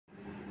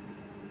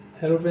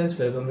Hello friends,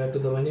 welcome back to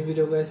the new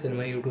video guys in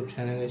my YouTube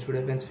channel guys.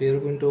 Today friends we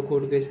are going to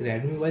code guys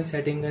Redmi mobile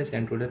setting guys,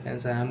 and today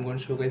friends I am going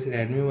to show guys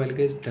Redmi mobile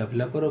guys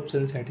developer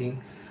option setting,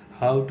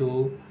 how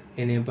to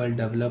enable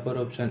developer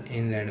option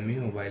in Redmi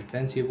mobile.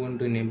 Friends, you want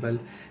to enable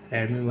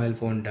Redmi mobile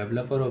phone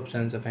developer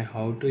options, and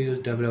how to use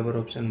developer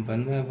option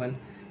one by one,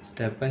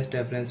 step by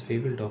step friends we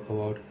will talk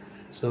about.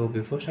 So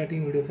before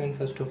starting video friends,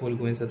 first of all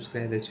go and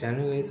subscribe the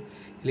channel guys,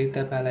 click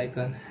the bell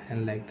icon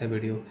and like the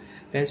video.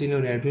 Friends, you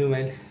know Redmi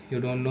mobile, you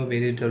don't know where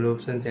is developer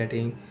option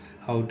setting,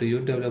 how to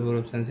use developer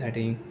option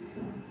setting.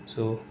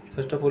 So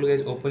first of all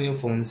guys, open your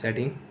phone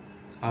setting.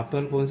 After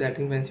on phone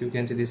setting friends, you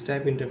can see this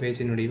type interface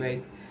in your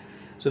device.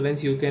 So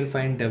friends, you can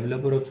find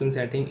developer option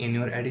setting in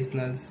your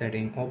additional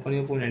setting. Open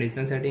your phone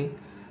additional setting.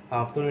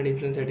 After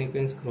additional setting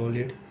friends, scroll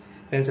it.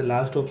 Friends, the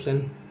last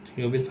option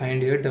you will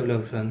find here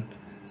developer option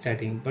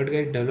setting, but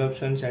guys developer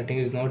option setting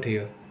is not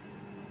here.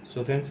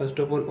 So friends, first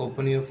of all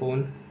open your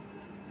phone,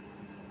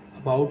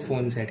 about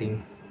phone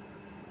setting.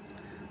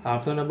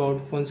 After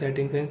about phone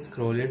setting friends,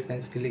 scroll it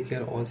friends, click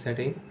here all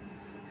setting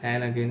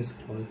and again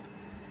scroll.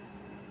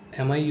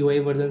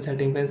 MIUI version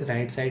setting friends,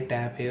 right side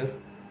tap here,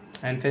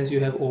 and friends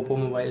you have Oppo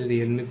mobile,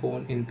 Realme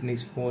phone,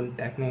 Infinix phone,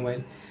 Tecno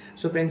mobile.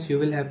 So friends, you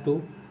will have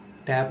to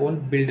tap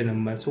on build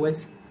number. So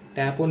guys,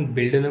 tap on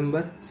build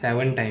number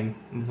 7 times.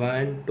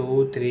 1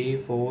 2 3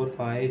 4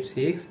 5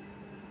 6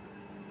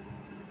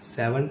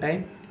 7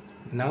 times.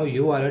 Now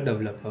you are a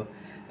developer,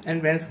 and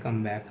friends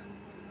come back.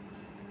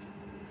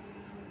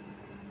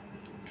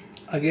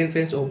 Again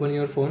friends, open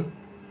your phone,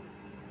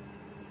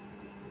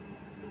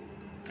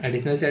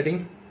 additional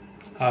setting.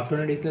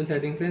 After additional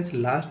setting friends,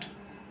 last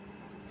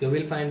you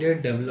will find your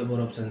developer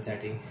option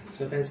setting.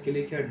 So friends,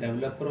 click here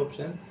developer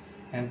option,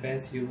 and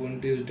friends you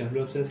want to use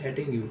developer option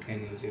setting, you can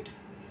use it.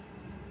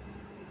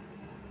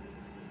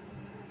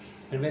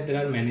 And when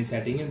there are many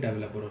settings in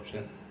developer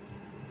option,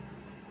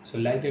 so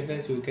like that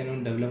friends, you can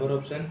on developer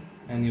option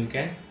and you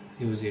can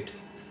use it.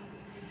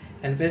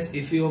 And friends,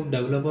 if you have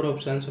developer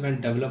option, so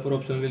when developer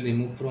option will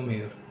remove from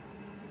here,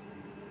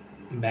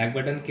 back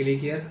button click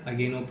here,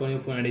 again open your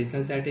phone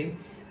additional setting,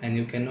 and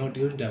you cannot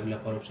use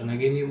developer option.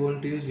 Again you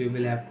want to use, you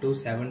will have to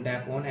 7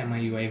 tap on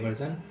MIUI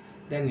version,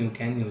 then you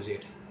can use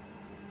it.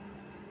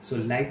 So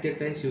like that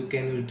friends, you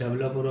can use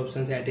developer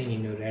option setting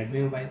in your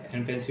Redmi mobile.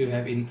 And friends, you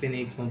have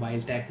Infinix mobile,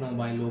 Tecno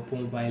mobile, Oppo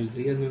mobile,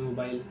 Realme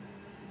mobile.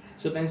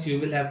 So friends, you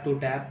will have to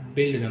tap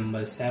build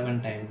number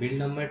 7 times. Build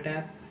number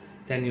tap,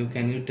 then you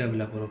can use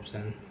developer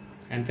option.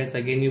 And friends,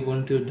 again you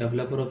want to use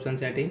developer option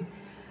setting.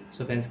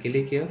 So friends,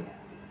 click here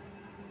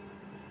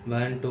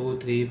 1 2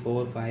 3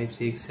 4 5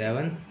 6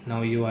 7.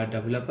 Now you are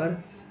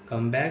developer.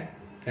 Come back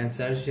and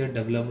search your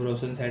developer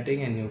option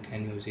setting and you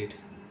can use it.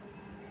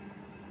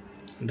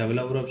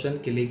 Developer option,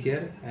 click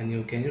here and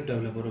you can use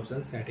developer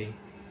option setting.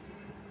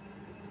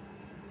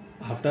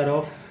 After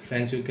off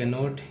friends, you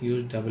cannot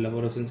use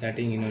developer option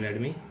setting in your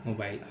Redmi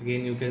mobile.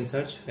 Again you can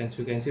search friends,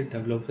 you can see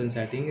developer option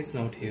setting is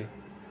not here.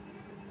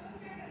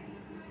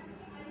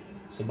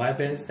 So bye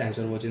friends, thanks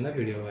for watching the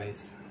video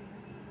guys.